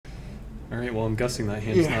Alright, well I'm guessing that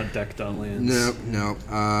hand's not decked on lands. Nope.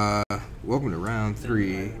 Welcome to round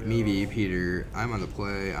 3. Me v. Peter. I'm on the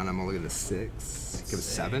play, and I'm only going to 6. Give it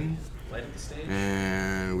 7.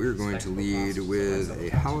 And we're going to lead with a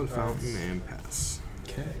Hallowed Fountain and pass.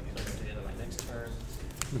 Okay. I'm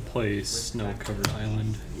going to play Snow-Covered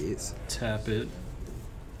Island. Yes. Tap it.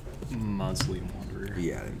 Mausoleum Wanderer.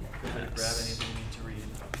 You got it. Pass.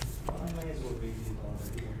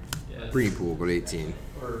 Breeding Pool, go to 18.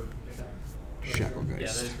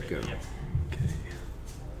 Shacklegeist, go. Okay.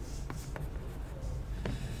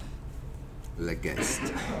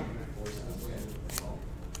 Legeist.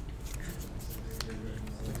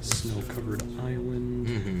 Snow-Covered Island.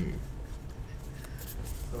 Mm-hmm.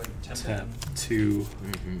 Tap 2.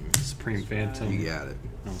 Supreme Phantom. You got it.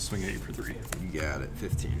 I'll swing at you for 3. You got it.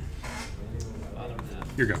 15.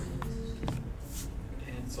 Your go.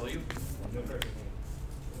 Cancel you.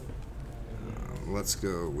 Let's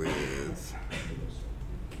go with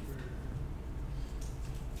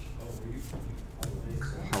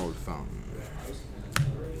Hallowed Fountain.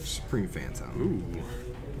 Supreme Phantom.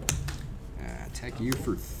 Ooh. Attack you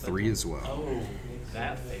for 3 as well. Oh,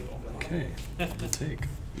 that fable. Okay. I'll take.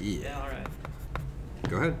 Yeah, alright.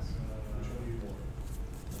 Go ahead.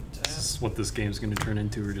 This is what this game's going to turn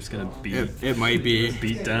into. We're just going to beat. It might be.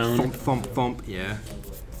 Beat down. Thump, thump, thump. Yeah.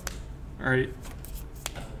 Alright.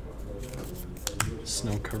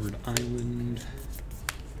 Snow-Covered Island.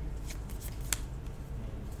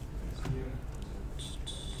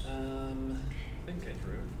 I think I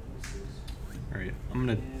drew. Alright, I'm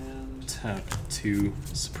gonna tap 2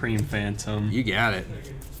 Supreme Phantom. You got it.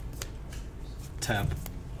 Tap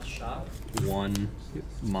Shop. 1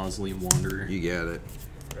 Mausoleum Wanderer. You got it.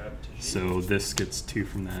 Grab tissue. So this gets 2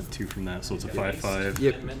 from that, 2 from that, so it's a 5/5.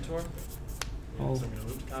 Yep. And mentor. I'll So I'm gonna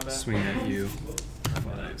move to combat. swing at you.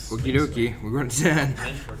 Okie dokie. We're going to 10.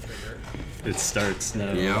 Mentor trigger. It starts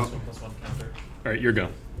now. Yep. +1/+1 counter. Alright, your go.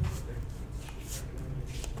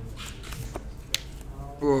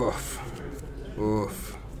 Oof.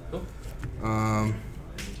 Oof. Cool. Um,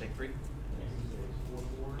 You take 3.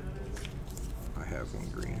 I have 1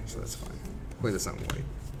 green, so that's fine. Play this on white.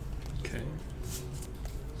 Okay.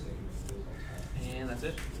 And that's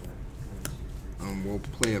it. We'll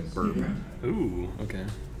play a burp. Ooh, okay.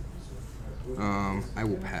 I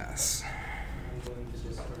will pass.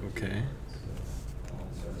 Okay.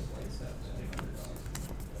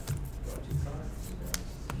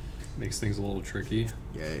 Makes things a little tricky.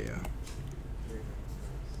 Yeah.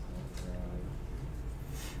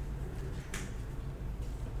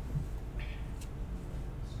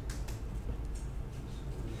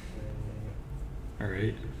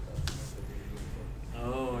 Alright.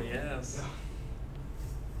 Oh, yes.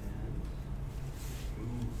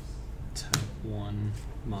 Tap 1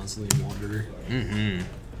 Mausoleum Wanderer. Mm-hmm.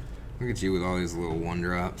 Look at you with all these little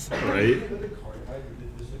 1-drops. Right?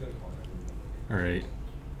 Alright.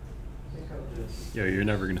 Yo, you're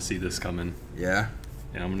never gonna see this coming. Yeah?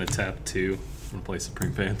 Yeah, I'm gonna tap 2. I'm gonna play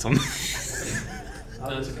Supreme Phantom. No,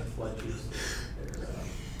 it's okay.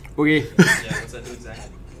 Okay. Yeah, what's that do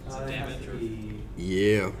exactly? Is it damage or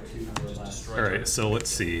Yeah. just destroy? Alright, so let's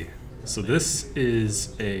see. So this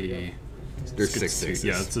is a... There's it's 6/6s.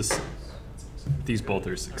 Yeah, it's just... These both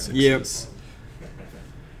are 6/6s. Yep.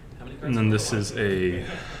 How many cards And then are this there? is a...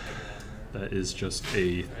 That is just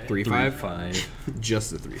a 3/5? 3/5.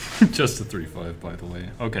 Just the 3. Just a 3/5, by the way.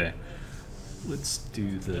 Okay. Let's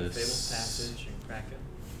do Fable this. Passage and Kraken.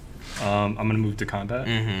 I'm gonna move to combat.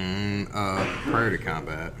 Prior to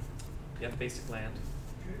combat, Yep, basic land.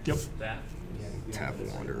 Yep. That. tap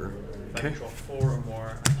Wanderer. If I Okay. control 4 or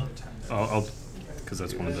more, I untap them. I'll because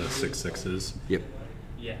that's one of the 6/6s. Yep.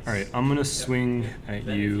 Yes. All right, I'm gonna swing at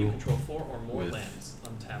Then if you you control 4 or more with lands,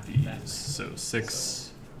 untap that these. land. So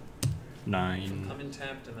 6, 9, Come in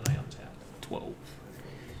tapped and then I untap. 12.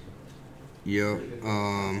 Yep.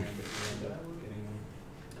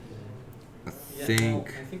 I think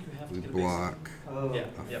I think you have to we get a block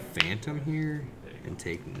basic. Yeah, a Phantom here and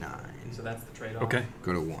take 9. So that's the trade-off. Okay.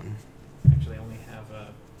 Go to 1. Actually, I only have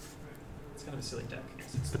a. It's kind of a silly deck.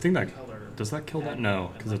 I think that does that kill that?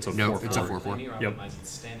 No, because it's a 4/4. No, it's a 4/4. Yep.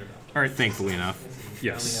 Standard up. All right, Thankfully enough.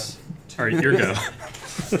 Yes. All right, your go.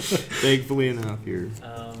 Thankfully enough, here.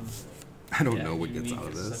 I don't Yeah, know what gets unique out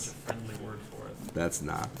of is this. Such a friendly word for it. That's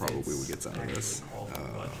not probably what gets out of this. All the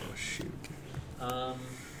Oh, budget. shoot. So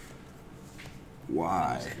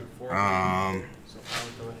Why? I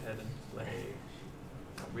would go ahead and play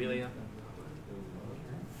Aurelia.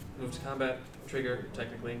 Move to combat, trigger,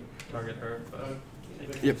 technically, target her, but...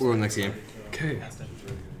 Yep, we'll go next game. Okay.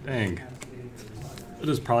 Dang. That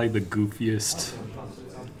is probably the goofiest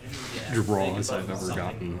draws I've ever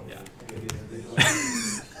gotten.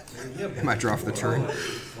 Am I draw for the turn?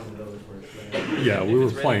 Yeah, we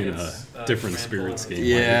were playing a different Spirits game.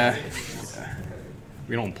 Yeah.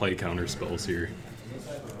 We don't play counter spells here.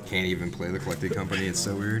 Can't even play the Collected Company. It's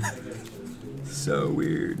so weird. So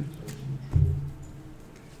weird.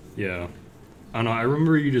 Yeah. I don't know, I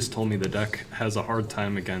remember you just told me the deck has a hard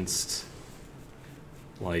time against,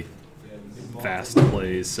 like, fast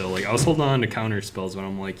plays. So, like, I was holding on to counter spells, but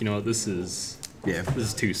I'm like, you know what, this is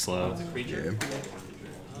too slow. Yeah.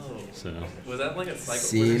 So. Was that like a cycle?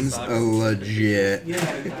 Seems legit.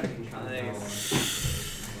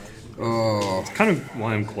 Oh. It's kind of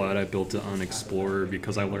why I'm glad I built it on Explorer,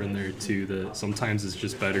 because I learned there too that sometimes it's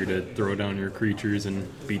just better to throw down your creatures and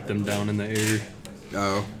beat them down in the air.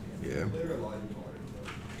 Oh, yeah.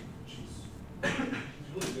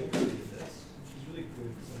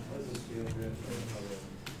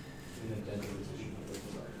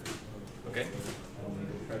 Okay.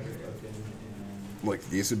 Like,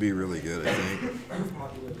 these would be really good, I think.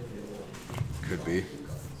 Could be.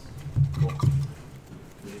 Cool.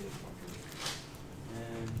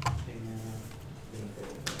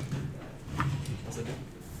 What's it do?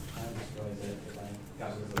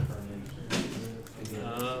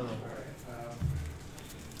 Oh.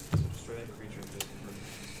 Destroy that creature.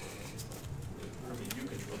 I mean, you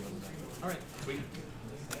control them. Alright, sweet.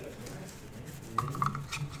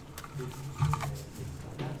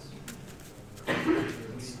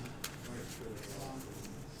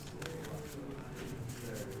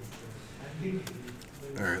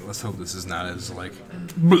 Alright, let's hope this is not as, like,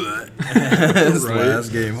 as the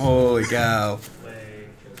last game. Holy cow.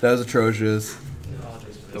 That was atrocious.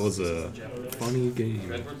 That was a funny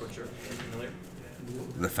game.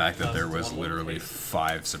 The fact that there was literally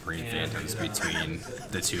 5 Supreme Phantoms between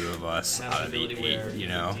the two of us out of the 8, you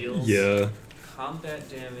know? Yeah. Combat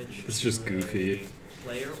damage. It's just goofy.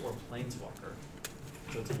 Player or planeswalker.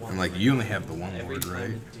 And, like, you only have the one lord,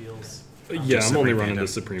 right? Yeah, I'm only Supreme running Phantom. the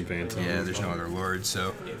Supreme Phantom. Yeah, there's no other lords,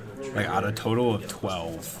 so, like, out of a total of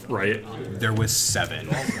 12, Right? there was 7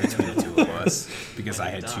 between the two of us, because I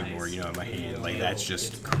had 2 more, you know, in my hand. Like, that's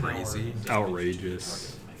just crazy.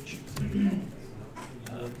 Outrageous.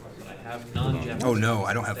 Oh no,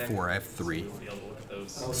 I don't have 4, I have 3.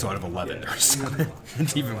 So out of 11, there's 7.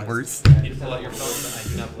 It's even worse. Okay,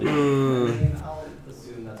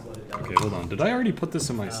 hold on. Did I already put this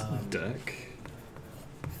in my deck?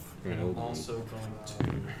 Right, I'm also going to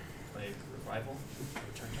play Revival.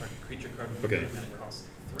 Return target creature card. Okay. And it costs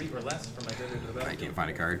 3 or less from my graveyard to the I battlefield. can't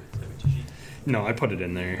find a card. MTG. No, I put it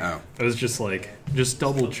in there. Oh. I was just like, just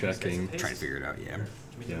double checking. Trying to figure it out, yeah.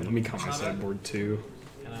 Yeah, let me count my sideboard too.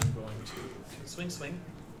 And I'm going to swing.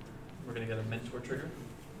 We're going to get a mentor trigger.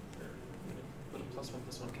 Put a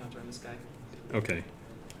 +1/+1 counter on this guy. Okay.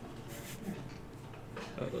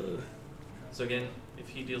 So again, if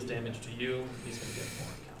he deals damage to you, he's going to get 4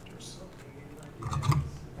 counters.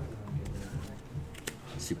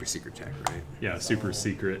 Super secret tech, right? Yeah, super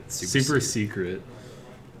secret. Super Super secret.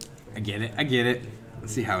 I get it.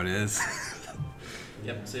 Let's see how it is.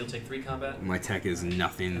 Yep, so you'll take 3 combat. My tech is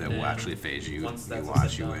nothing that will actually phase you. Once You that's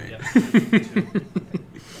watch, set you down, wait.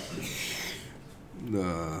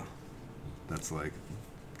 yep. That's like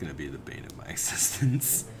gonna be the bane of my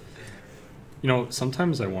existence. You know,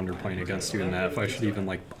 sometimes I wonder playing against you in that if I should even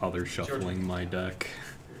like bother shuffling my deck.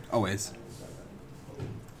 Always.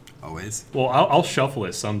 Well, I'll shuffle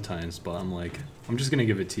it sometimes, but I'm like, I'm just gonna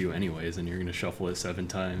give it to you anyways, and you're gonna shuffle it 7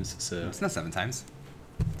 times. So It's not 7 times.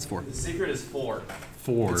 It's 4. The secret is 4.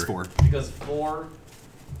 4. It's 4. Because 4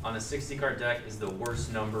 on a 60 card deck is the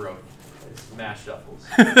worst number of mash shuffles,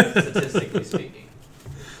 statistically speaking.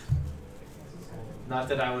 Not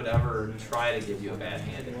that I would ever try to give you a bad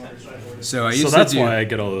hand intentionally. So I So used that's to do, why I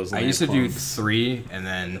get all those. I used to do land clumps. 3 and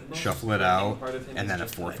then shuffle it out, and then a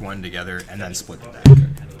 4th one together, and then split the deck.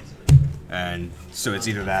 And so it's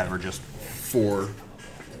either that or just 4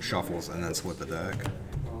 shuffles and then split the deck.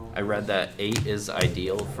 I read that 8 is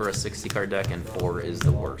ideal for a 60 card deck and 4 is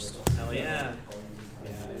the worst. Hell yeah.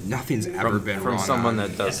 Nothing's ever been From wrong someone on,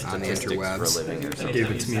 that does on the statistics for a interwebs. living or something.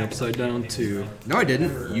 Gave it to me upside down too. No, I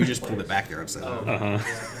didn't. You just pulled it back there upside down.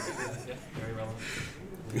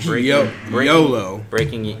 Very relevant. YOLO.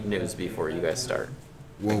 Breaking news before you guys start.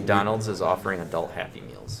 Well, McDonald's is offering adult Happy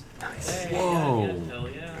Meals. Hey, Whoa. Hell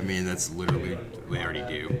yeah. I mean, that's literally what we already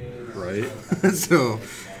do. Right? So,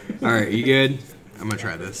 alright, you good? I'm gonna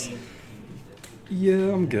try this.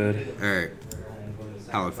 Yeah, I'm good. Alright.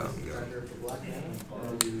 Hallowed Fountain, go.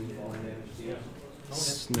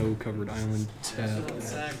 Snow-covered island tap.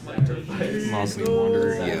 Zach, my turn. Mosley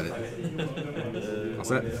Wanderer. You got it. All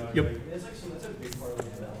set? Yep.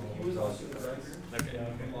 Okay.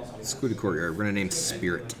 Secluded Courtyard. We're gonna name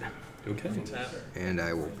Spirit, Okay. Tap. and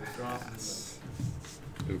I will pass.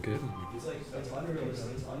 Okay.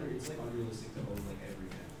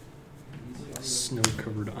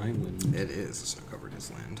 Snow-covered island. It is a snow-covered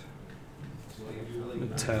land. I'm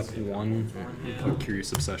gonna tap one. Put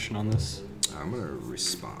Curious Obsession on this. I'm gonna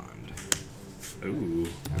respond. Ooh,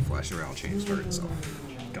 And Flashing Rattle Chain start itself.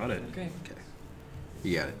 got it. Okay. Okay.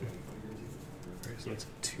 You got it. Alright, so that's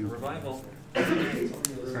 2. Revival. Alright,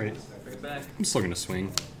 Bring it back. I'm still gonna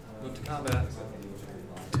swing. Move to combat.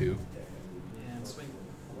 2. And swing.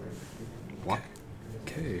 Walk.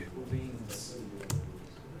 Okay. Beans.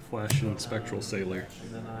 Flash and Spectral Sailor.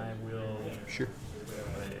 And then I will Sure.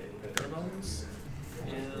 play Pheromones.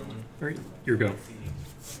 And Alright, your go.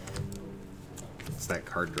 It's that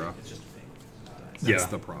card draw. it's just a thing. That's Yeah.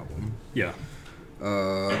 the problem. Yeah.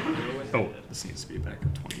 Uh, Oh, this needs to be back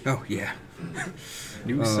at 20. oh yeah.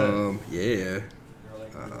 New set. Yeah.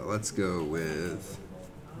 Let's go with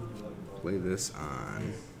play this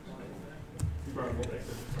on.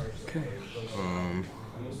 Okay.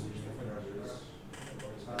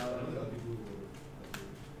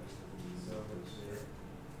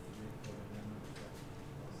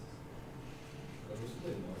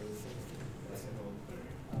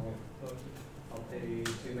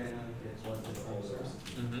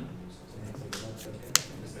 Mm-hmm.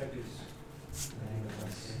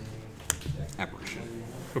 Apparition.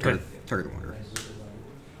 Okay. Target the Wanderer.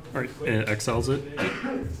 Alright, and it exiles it.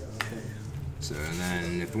 So, and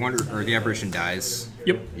then if the Wanderer or the Apparition dies,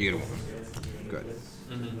 Yep. you get a 1. Good.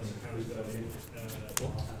 Mm-hmm.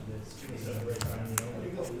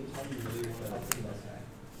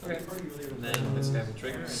 Okay. And then this guy will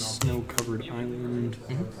trigger, and I'll Snow-covered island.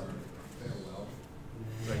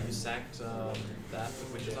 Right, you sacked that,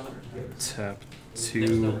 which is on it. Tap There's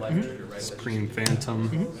 2. no life trigger, right? Supreme Phantom.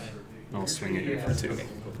 Okay. And I'll swing at you for 2.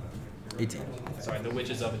 18. Sorry, the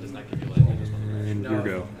witches of it does not give you life. I just wanted to- And your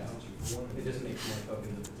go.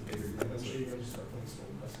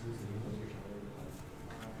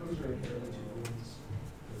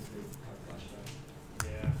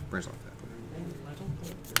 Brings off that. I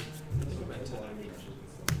don't think red tap.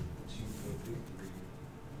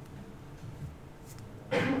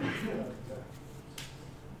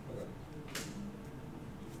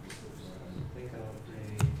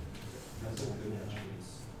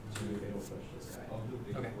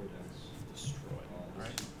 Okay. Destroy.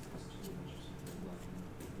 Alright.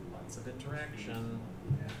 Lots of interaction.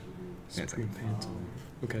 Supreme Phantom.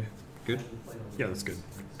 Okay. Good. Yeah, that's good.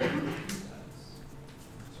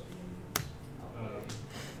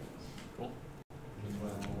 Cool.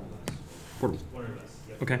 Portal.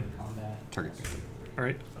 Okay. Target.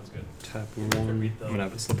 Alright. Sounds good. Tap 1. I'm gonna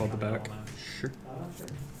have it slip out the back. Sure.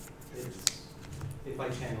 If I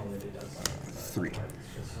channel it, it does. 3. Sorry,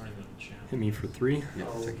 the channel. Hit me for 3. Yeah,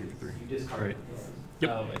 take you for 3. You discard. Alright. it. Yep.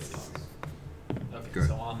 Oh, I see. Okay, Good.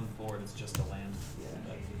 so on board it's just a land.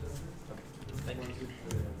 Yeah. Okay, thank you.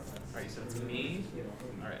 Alright, so it's me.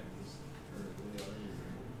 Alright.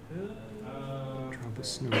 Drop a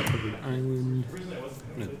snow-covered island.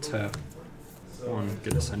 I'm gonna tap 1.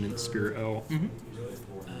 Get Ascendant Spirit out. Um,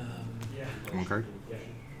 1 card.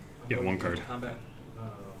 Yeah, 1 card. Combat. I'm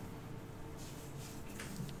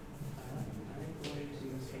going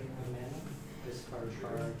to take my mana, discard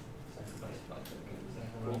card, sacrifice button.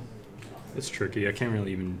 Cool. It's tricky. I can't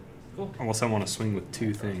really even... Cool. Unless I want to swing with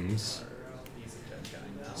 2 things. Easy dead guy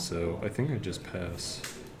now. So I think I just pass.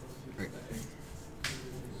 Right.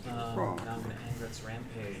 Now I'm gonna Angrit's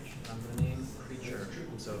Rampage. I'm gonna name creature,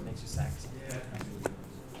 so it makes you sack something.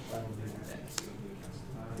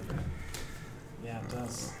 Yeah, it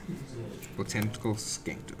does. Botanical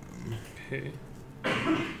Scankdom. Okay. Go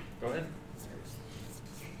ahead.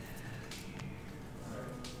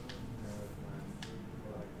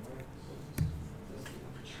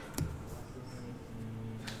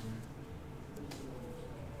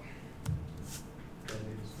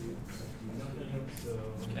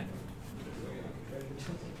 Okay.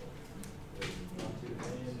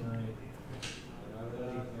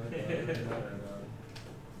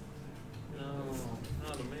 No,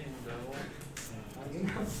 not a mango.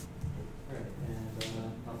 Alright,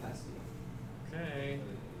 and I'll pass the Okay. It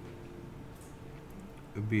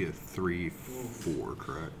would be a 3/4,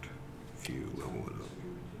 correct? If you level it up.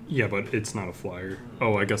 Yeah, but it's not a flyer.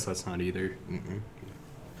 Oh, I guess that's not either. Mm-mm.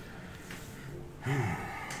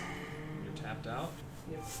 You're tapped out.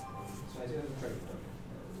 Yep. So I do have a trade.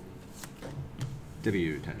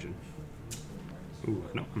 W attention. Ooh,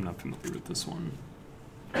 no, I'm not familiar with this one.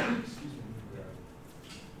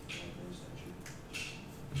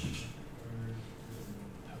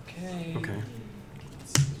 Okay.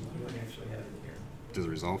 Does it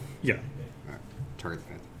resolve? Yeah. Alright. Target the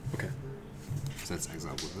Phantom. Okay. So that's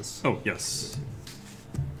exile with us. Oh, yes.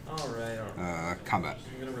 Alright, alright. Combat.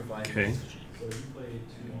 I'm gonna revive Okay.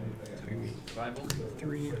 Revival.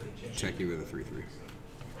 3. Check you with a 3/3.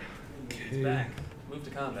 It's back. Move to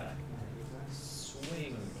combat.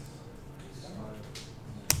 Swing.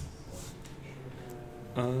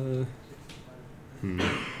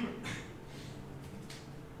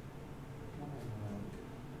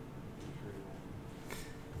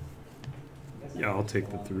 Yeah, I'll take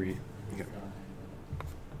the 3. Okay.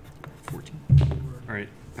 14. Alright.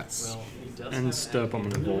 Pass. Well, he does End have step, I'm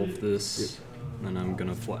active gonna evolve ability. this. Then I'm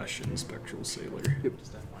gonna flash in Spectral Sailor. Yep.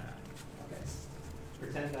 Just FYI. Okay.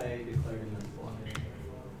 Pretend I declared him unblocked.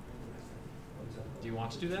 Do you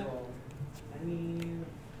want to do that? I mean,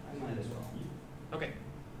 I might as well. Okay.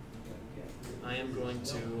 I am going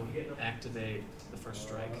to activate the first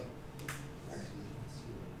strike. Alright.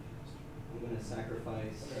 I'm gonna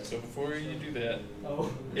sacrifice. So before you do that,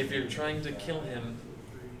 Oh. if you're trying to kill him,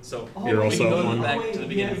 so You're we also can go at one. back to the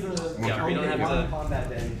beginning. Yeah, we don't have to. Combat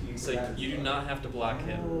then. So you do not have to block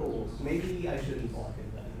him. Oh, maybe I shouldn't block him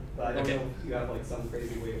then. But I don't Okay. know if you have like some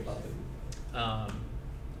crazy way to block him.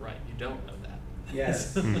 Right, you don't know that.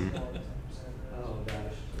 Yes. Hmm. Oh gosh,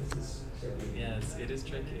 this is certainly. Yes, it is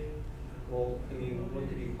tricky. Well, I mean, what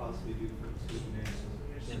could you possibly do for Superman?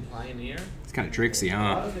 In Pioneer, It's kind of tricksy, A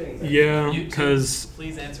lot huh? of things. Yeah, you because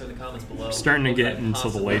please answer in the comments below. I'm starting to what get could I into the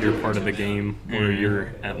possibly later do part of the to game him. where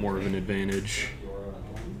you're at more of an advantage.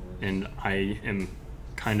 And I am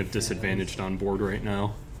kind of disadvantaged on board right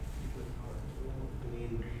now. I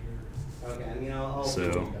mean, okay, I mean, I'll So-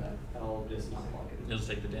 do that. I'll just not block it. You'll just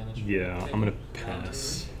take the damage. Yeah, Okay. I'm gonna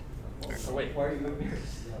pass. Oh wait. Why are you moving here?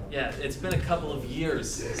 Yeah, it's been a couple of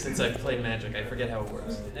years since I've played Magic. I forget how it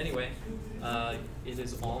works. Anyway, it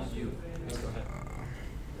is all you. Let's go ahead.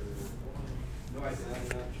 I'm not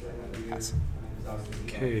sure how to Pass.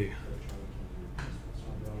 Okay.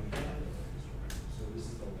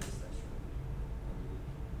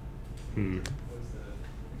 Hmm.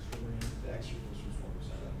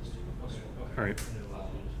 Alright.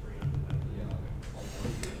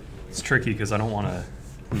 It's tricky because I don't want to.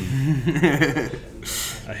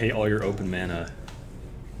 I hate all your open mana.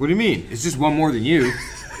 What do you mean? It's just one more than you.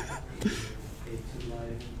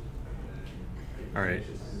 Alright.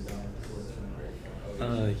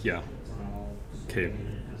 Yeah. Okay.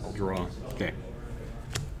 I'll draw. Okay.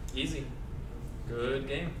 Easy. Good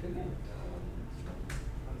game.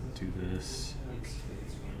 Do this.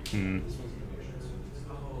 Hmm. Okay,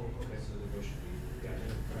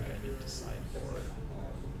 I need to decide for it.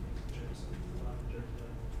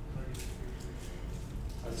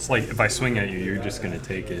 It's like if I swing at you, you're just gonna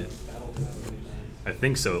take it. I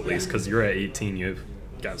think so, at least, because you're at 18. You've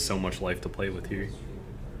got so much life to play with here.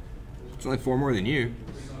 It's only 4 more than you.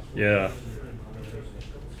 Yeah.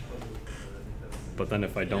 But then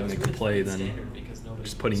if I don't make a play, then Standard because I'm nobody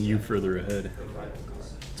just putting you further ahead. rival card.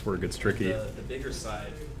 That's where it gets tricky. The bigger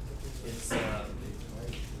side, it's I'm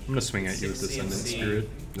gonna swing at you with 6 Descendant CMC. Spirit.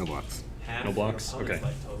 No blocks. half No blocks? your opponent's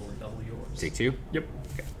Okay. life total and double yours. Take 2. Yep.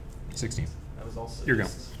 Okay. 16. That was also Here you go.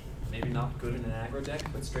 just maybe not good in an aggro deck,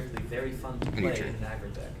 but strictly very fun to And play your in turn. an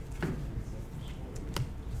aggro deck.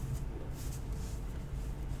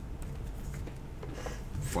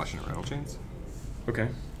 Flush and a Rattle Chains. Okay.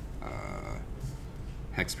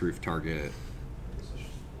 Hexproof target.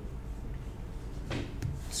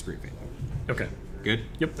 Spree Phantom. Okay. Good?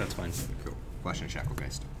 Yep, that's fine. Cool. Flash and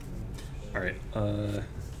Shacklegeist. Alright, I'm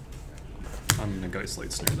gonna Geist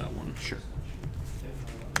Light Snare that one. Sure.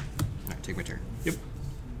 Alright, take my turn. Yep.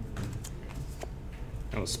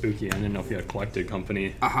 That was spooky. I didn't know if you had Collected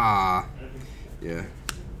Company. Aha! Yeah.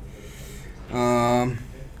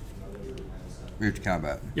 Move to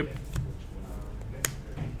combat. Yep.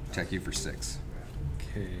 Attack you for 6.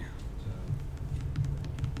 Okay.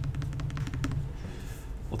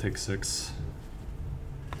 I'll take 6.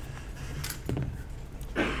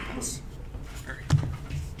 Pass. Alright.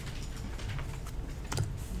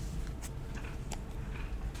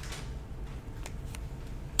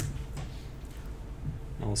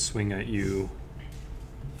 I'll swing at you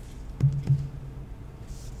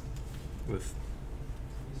with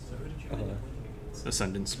So who did you end up winning against?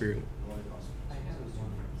 Ascendant Spirit.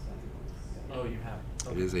 Oh, you have. It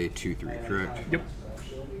Okay. is a 2/3, correct? Yep.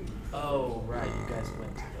 Oh, right. You guys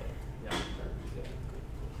went to the. Yeah.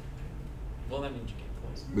 Well, that means you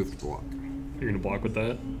can't close. Move to block. You're gonna block with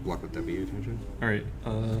that? Block with W attention. Alright,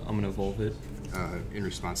 I'm gonna evolve it. In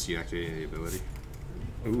response to you activating the ability.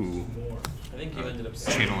 Ooh. I think you ended up.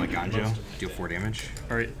 Channel like most Ganjo. of my Deal deck. 4 damage.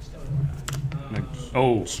 Alright.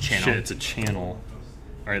 Oh, channel. shit, it's a channel.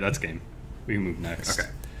 Alright, that's game. We can move next. Okay.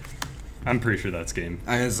 I'm pretty sure that's game.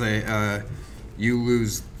 I was say, you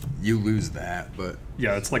lose that, but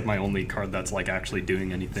Yeah, it's like my only card that's like actually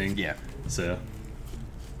doing anything. yeah. So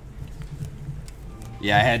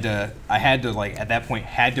Yeah, I had to like at that point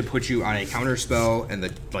had to put you on a counter spell, and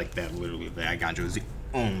the like that literally the Ganjo is the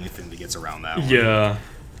only thing that gets around that one. yeah,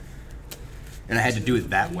 And I had to do it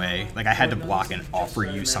that way. Like I had to block and offer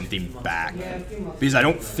you something back, because I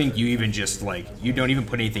don't think you even just like you don't even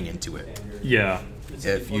put anything into it. yeah,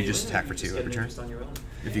 If you just attack for 2 every turn,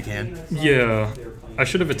 if you can. yeah. I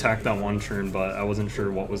should have attacked that one turn, but I wasn't sure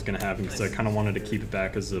what was gonna happen because I kind of wanted to keep it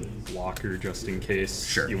back as a blocker just in case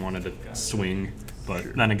Sure. you wanted to swing.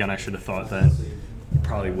 But then again, I should have thought that you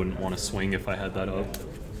probably wouldn't want to swing if I had that up.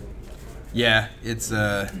 Yeah, it's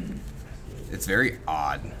very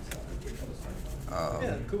odd.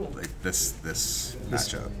 Yeah, cool. Like this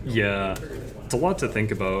matchup. Yeah, it's a lot to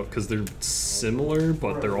think about because they're similar,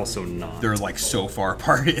 but they're also not. They're like so far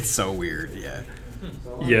apart. It's so weird. Yeah.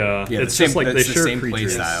 Yeah, Yeah, it's the just same, like they it's the share same play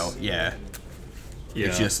creatures. style. Yeah. Yeah,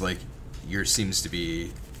 It's just like yours seems to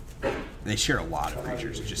be. They share a lot of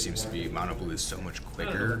creatures. It just seems to be Monoblue is so much I don't know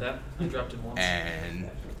about quicker, that. I dropped him once.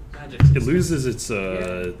 and Magic's it loses its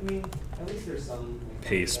I mean, at least there's some.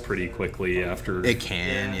 pace pretty quickly after. it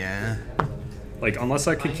can. Yeah. Like unless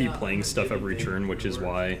I could keep playing stuff every turn, which is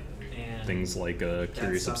why and things like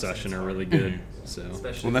Curious Obsession are really good. So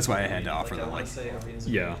especially- Well, that's why I had to offer I the wanna like. say Arena's a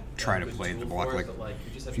yeah, Try to good play the tool block, for it, like, but, you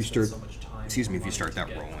just have if you to spend start- so much time excuse me, if you and start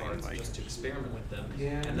money that to get rolling, cards like, just to experiment with them. Yeah.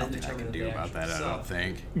 And then Nothing I determine can if do they about that. actually I don't suck.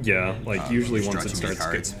 think. yeah. Like You usually just once draw it too many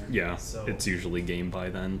starts, cards. yeah, So- it's usually game by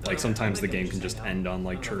then. Like sometimes the game can just end on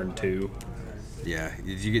like turn 2. Yeah.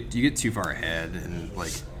 You get too far ahead, and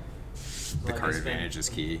like the Like, card I spent advantage is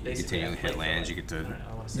key. You basically continually I played hit for, lands. like, You get to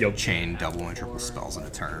I wanna say Yup. chain double and triple spells in a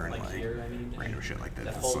turn. like Like here, I mean, random shit like that.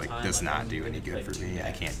 that It's whole like time, does like, not I do only any really good for played me. two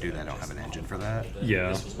I can't do that. I don't have an engine for that. Yeah,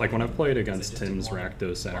 This was like when I've played because against I just Tim's didn't want Rakdos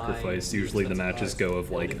to Sacrifice, buy usually the expensive matches cards. go of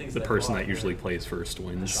The only like things the that person bought that usually were plays first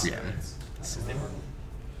wins. Yeah.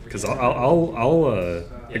 Because I'll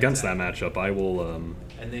against that matchup, I will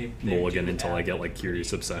And they mulligan do until I add, get like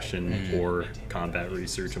Curious Obsession or Combat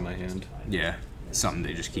Research in my hand. Yeah. Something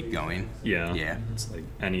they just keep going. Yeah. Yeah. It's like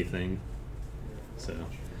anything. So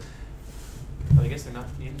But I guess they're not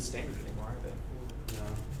in standard anymore, are they? No.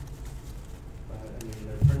 But I mean,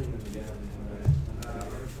 they're turning them again.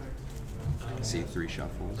 See 3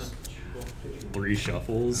 shuffles, Cool. 3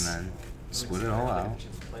 shuffles. and then split it all out.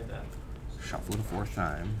 Played that. Shuffle it a 4th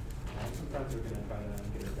time. I'm surprised they're gonna try to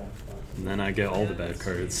get it back. And then I get all the bad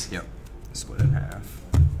cards. Yep. Split it in half.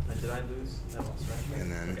 Did I lose? That was right.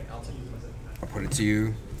 And then Okay, I'll take it. I'll put it to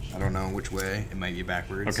you. I don't know which way. It might be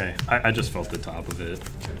backwards. Okay, I just felt the top of it.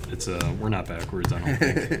 It's we're not backwards, I don't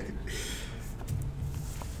think.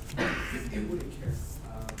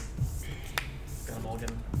 Got a mulligan.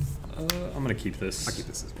 I'm gonna keep this. I'll keep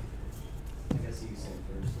this as well. I guess you said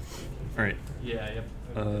first. All right. Yeah, yep.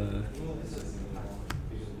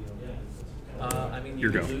 I mean, you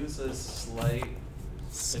Your could go. lose a slight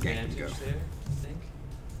Skank advantage go. there, I think,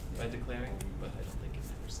 by declaring, but I don't think it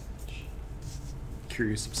matters that much.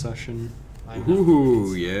 Curious Obsession. I'm not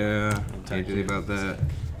Ooh, convinced. yeah. I'll Can't do take about that.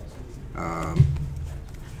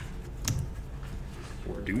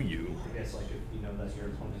 Or do you? I guess like if you know that your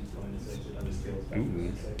opponent's going to 6, it just feels back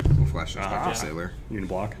Ooh. to 6. We'll flash this Ah. back to Sailor. You gonna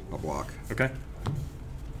block? I'll block. Okay.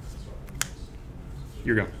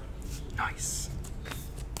 Your go. Nice.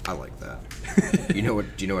 I like that. You know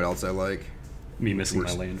what? Do you know what else I like? Me missing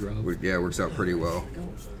Works- my land drop. Yeah, it works out pretty well.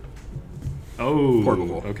 Oh.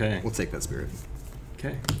 Portable. Okay. We'll take that spirit.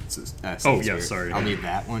 Okay. It's a, Oh, spirit. yeah, sorry. I'll need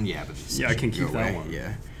that one. Yeah, but just Yeah, I can keep go that away. one.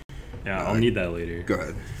 Yeah. Yeah, I'll need that later. Go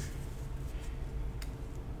ahead.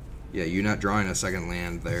 Yeah, you not drawing a second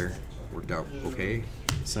land there worked out okay.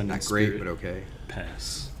 Send Not in great, spirit. but okay.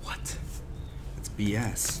 Pass. What? That's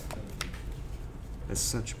BS. That's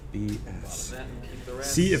such BS. That and keep the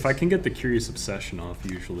rest. See, if I can get the Curious Obsession off,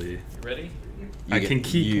 usually You ready? You I get- can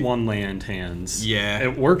keep you- one land hands. Yeah.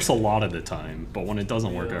 It works a lot of the time, but when it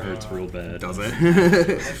doesn't work, it hurts real bad. Does it?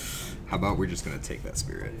 How about we're just gonna take that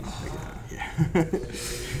spirit? Yeah.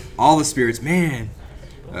 All the spirits, man.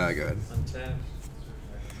 Good. Untap.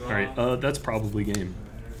 Draw. All right, that's probably game.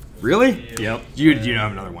 Really? Yep. You don't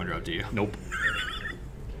have another one drop, do you? Nope.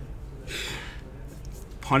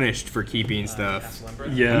 Punished for keeping Pass stuff.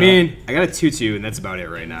 Lembra. Yeah. I mean, I got a 2/2, and that's about it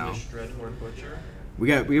right now. English Dreadhorde Butcher. We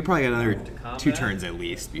probably got another combat. 2 turns at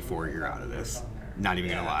least before you're out of this. Not even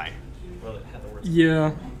gonna lie. Well, it had the words.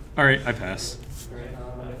 Yeah. All right, I pass.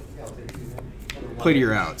 Play to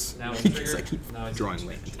your outs. Now it's Because I triggered. keep Now it's drawing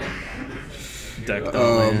land. Deck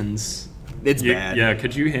Um, lands. It's bad. Yeah,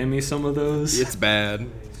 could you hand me some of those? It's bad.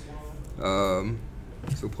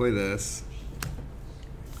 So play this.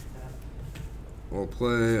 We'll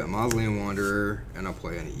play a Mausoleum Wanderer, and I'll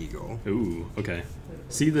play an Eagle. Ooh, okay.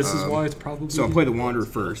 See, this is why it's probably... So I'll play the Wanderer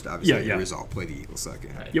first, obviously. Yeah. Result. Play the Eagle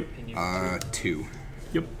second. Alright, Yep. can you- 2.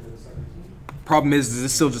 Yep. Problem is, this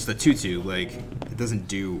is still just a 2/2. Like, it doesn't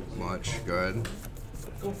do much. Go ahead.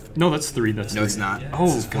 No, that's 3. That's No, 3. it's not. Oh,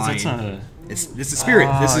 This is because that's flying. not a... It's a spirit.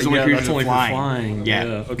 This is only yeah, creatures that's only for for flying. flying. Yeah.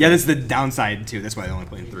 Yeah, okay. Yeah, that's the downside too. That's why they're only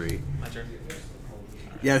playing 3. My turn.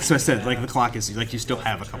 Yeah, that's what I said. Like the clock is like you still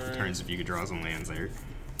have a couple turns if you could draw some lands there.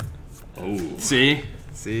 Oh. See?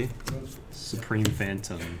 Supreme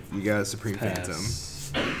Phantom. You got a Supreme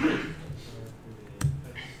Pass.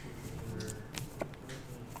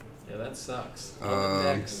 Yeah, that sucks. All the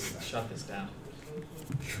decks shut this down.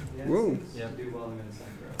 Phantom. Whoa. Yep.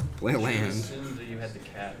 Play a I land. assumed that you had the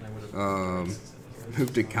cat, and I would have.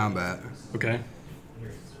 Move to combat. Okay.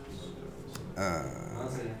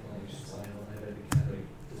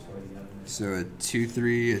 So a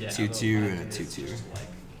 2/3, a 2/2, and a 2/2.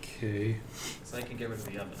 Okay. So I can get rid of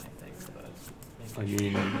the oven, I think, but. I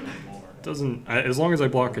mean, more. doesn't... as long as I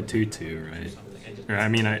block a 2/2, right? Or, I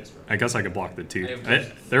mean, I guess I could block the 2. I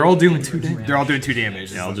have They're all doing 2 damage. They're all doing 2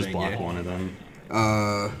 damage. Yeah, I'll is the just thing, block yeah. one of them.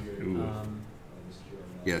 Ooh.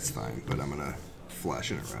 Yeah, it's fine, but I'm gonna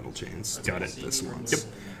flash in a rattle chains. Got it. This once.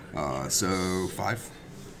 Yep. So 5.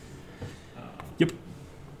 Yep.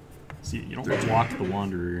 See, you don't block the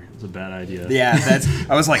Wanderer. It's a bad idea. Yeah, that's.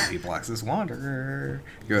 I was like, he blocks this Wanderer.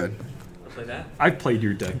 Good. I'll play that. I've played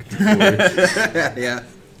your deck before. Yeah.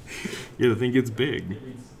 Yeah, the thing gets big.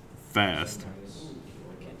 Fast.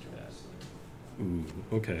 I can't do that. Ooh,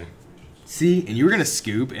 okay. See, and you were gonna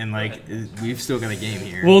scoop, and like we've still got a game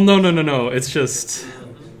here. Well, no. It's just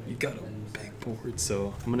you got a big board,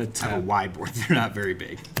 so I'm gonna I have tap. a wide board. They're not very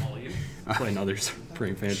big. All of you. Play another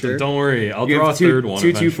Supreme Phantom. Sure. Don't worry, I'll You draw have a third one. Two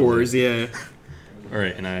eventually. 2/4s, yeah. All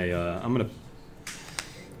right, and I'm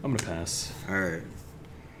gonna pass. All right.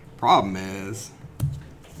 Problem is,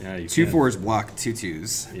 Yeah, you 2/4s block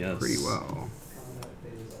 2/2s Yes. pretty well.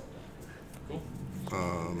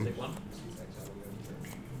 Cool. Take one.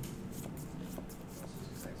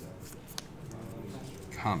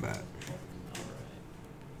 Combat.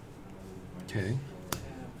 Okay. Tap,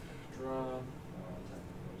 draw.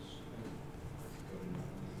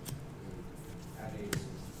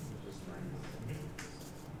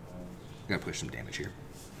 Gotta push some damage here.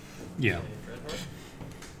 Yeah. Dreadhorde.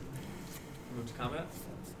 Move to combat.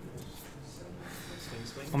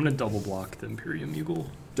 Swing. I'm gonna double block the Imperium Eagle.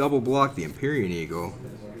 Double block the Empyrean Eagle.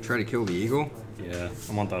 Try to kill the Eagle. Yeah,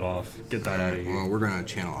 I want that off. Get that out of here. Well, we're gonna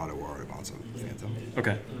channel Auto War to bounce up Phantom.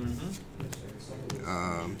 Okay.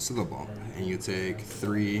 So they'll bump, and you take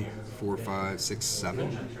 3, 4, 5, 6,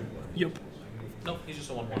 7. Yep. Nope, he's just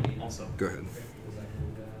a 1/1 also. Go ahead.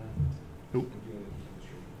 Oop.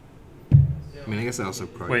 I mean, I guess I also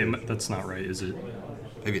probably. Wait, that's not right, is it?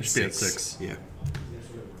 maybe it's should be at 6. 6. Yeah.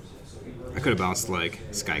 I could have bounced like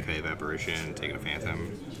Skyclave Apparition, taken a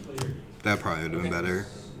Phantom. That probably would have been better.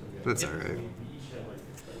 That's alright.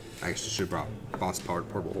 I actually should have bounced Powered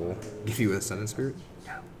Portable Hole. Give you a Ascendant Spirit?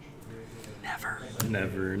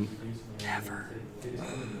 Never. Never.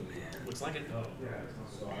 Looks like it.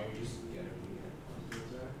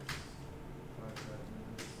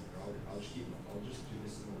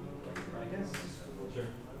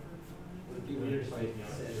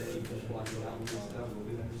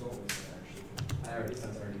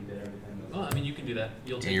 Well, I mean, you can do that.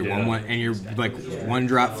 You'll take And your Yeah. and your like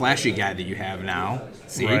 1-drop flashy guy that you have now.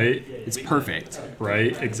 See? Right? It's perfect.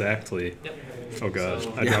 Right? Exactly. Yep. Oh gosh,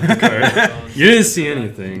 I Yeah. dropped the card. You didn't see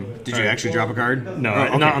anything. Did you actually drop a card? No, Oh,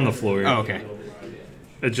 okay. not on the floor. Oh, okay.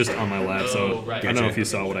 It's just on my lap, so Oh, right. I don't know Gotcha. if you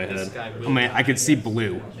saw what I This had. guy will I mean, I die. could see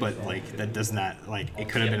blue, but like that does not like it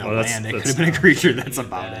could have been a Oh, that's- land. It could that's- have been a creature. That's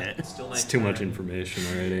about That. it. Still It's nice too much turn. information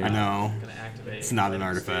already. I know. Gonna activate. It's not an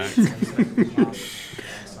artifact.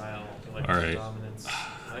 Exile, All right. dominance,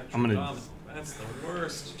 I'm gonna- dominance. That's the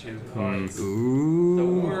worst 2 Hmm. cards. The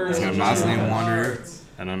Ooh. worst. It's got a two Mausoleum Wanderer. cards.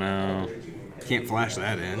 I don't know. Can't flash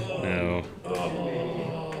that in. No.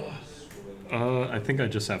 I think I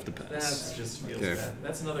just have to pass. That's just feels Okay. bad.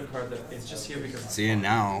 That's another card that it's just here because. See, and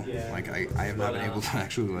now, like, I have not been able to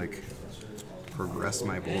actually, like, progress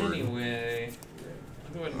my board. Anyway,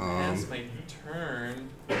 I'll go ahead and pass my turn.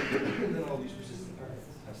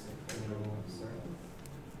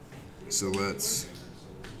 So let's...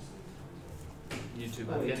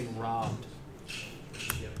 YouTube, I'm getting robbed.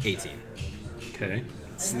 18. Okay.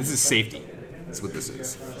 So this is safety. That's what this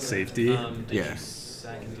is. Safety. Thank Yeah. you,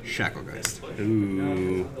 second. Shacklegeist.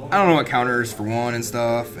 Ooh. I don't know what counters for 1 and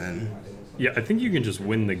stuff, and... Yeah, I think you can just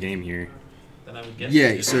win the game here. then I would guess.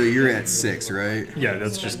 Yeah, so you're at 6, right? Yeah,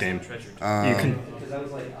 that's just game. Treasure. You can. Because I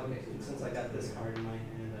was like, okay, since I got this card in my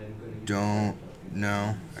hand, I'm going to. Don't.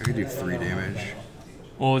 No. I could do 3 damage.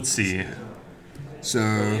 Well, let's see. So,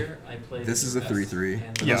 Earlier, I played this is a the 3/3. best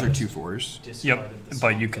hand Yeah. Those are 2 4s. discarded Yep, the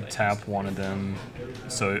but you spot could that I tap used. one of them.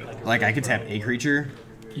 So, Like, I could tap a creature.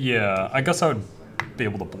 yeah, I guess I would be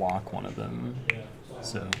able to block one of them.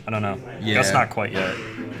 So, I don't know. Yeah. Guess not quite yet.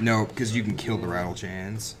 No, because you can kill the Rattle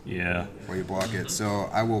Chains Yeah. while you block it. So,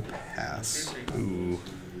 I will pass. Ooh.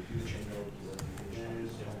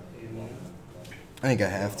 I think I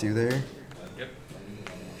have to there. Yep.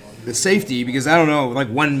 The safety, because I don't know, like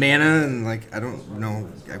 1 mana, and like, I don't know.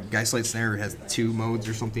 Geistlight Snare has 2 modes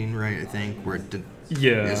or something, right? I think, where it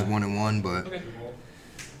Yeah. is 1 and 1, but Okay.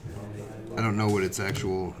 I don't know what its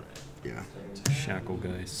actual. Yeah. Shackle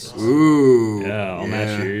Geist. Ooh. Yeah, I'll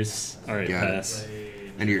match yours. Alright, Got it. pass.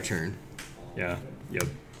 End of your turn. Yeah. Yep.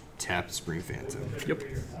 Tap Spring Phantom. Yep.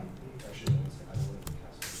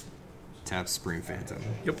 Tap Spring Phantom.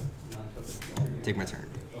 Yep. Take my turn.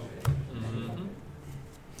 Mm-hmm.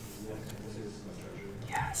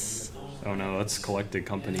 Yes. Oh no, that's Collected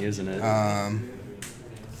Company, isn't it?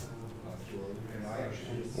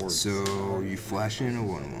 So you flash in a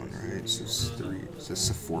 1/1, right? So it's 3. So it's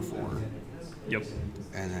a 4/4, Yep.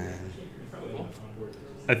 and then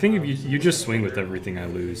I think if you just swing with everything, I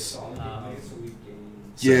lose. So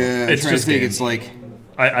yeah, it's I'm trying just to think. game. It's like,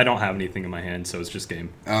 I don't have anything in my hand, so it's just game.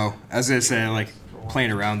 oh, I was gonna say, like,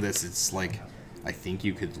 playing around this, it's like, I think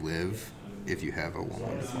you could live if you have a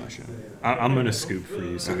 1/1 to flash in. I'm gonna scoop for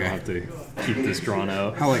you, so Okay. we'll have to keep this drawn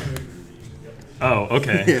out. How like? Oh,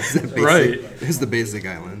 okay. It's the basic, Right. It's the basic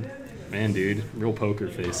island. Man, dude, real poker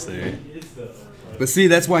face there. But see,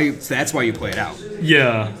 that's why you play it out.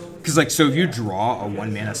 Yeah. Because like, so if you draw a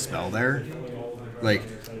 1 mana spell there, like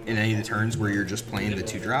in any of the turns where you're just playing the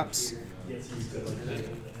 2 drops,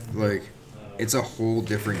 like it's a whole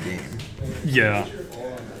different game. Yeah.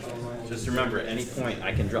 Just remember, at any point,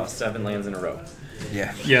 I can draw 7 lands in a row.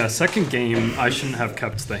 Yeah. Yeah, second game, I shouldn't have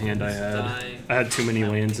kept the hand I had. I had too many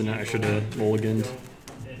lands in it. I should have mulliganed.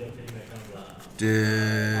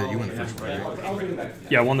 You won the first one, right?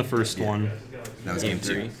 Yeah, I won the first one. That was Game game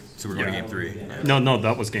 3. 3. So we're going to Yeah. game 3. No,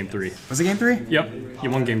 that was game 3. Was it game 3? Yep, you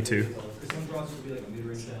won game 2.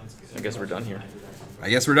 I guess we're done here. I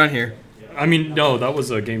guess we're done here. I mean, no, that was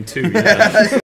game 2. Yeah.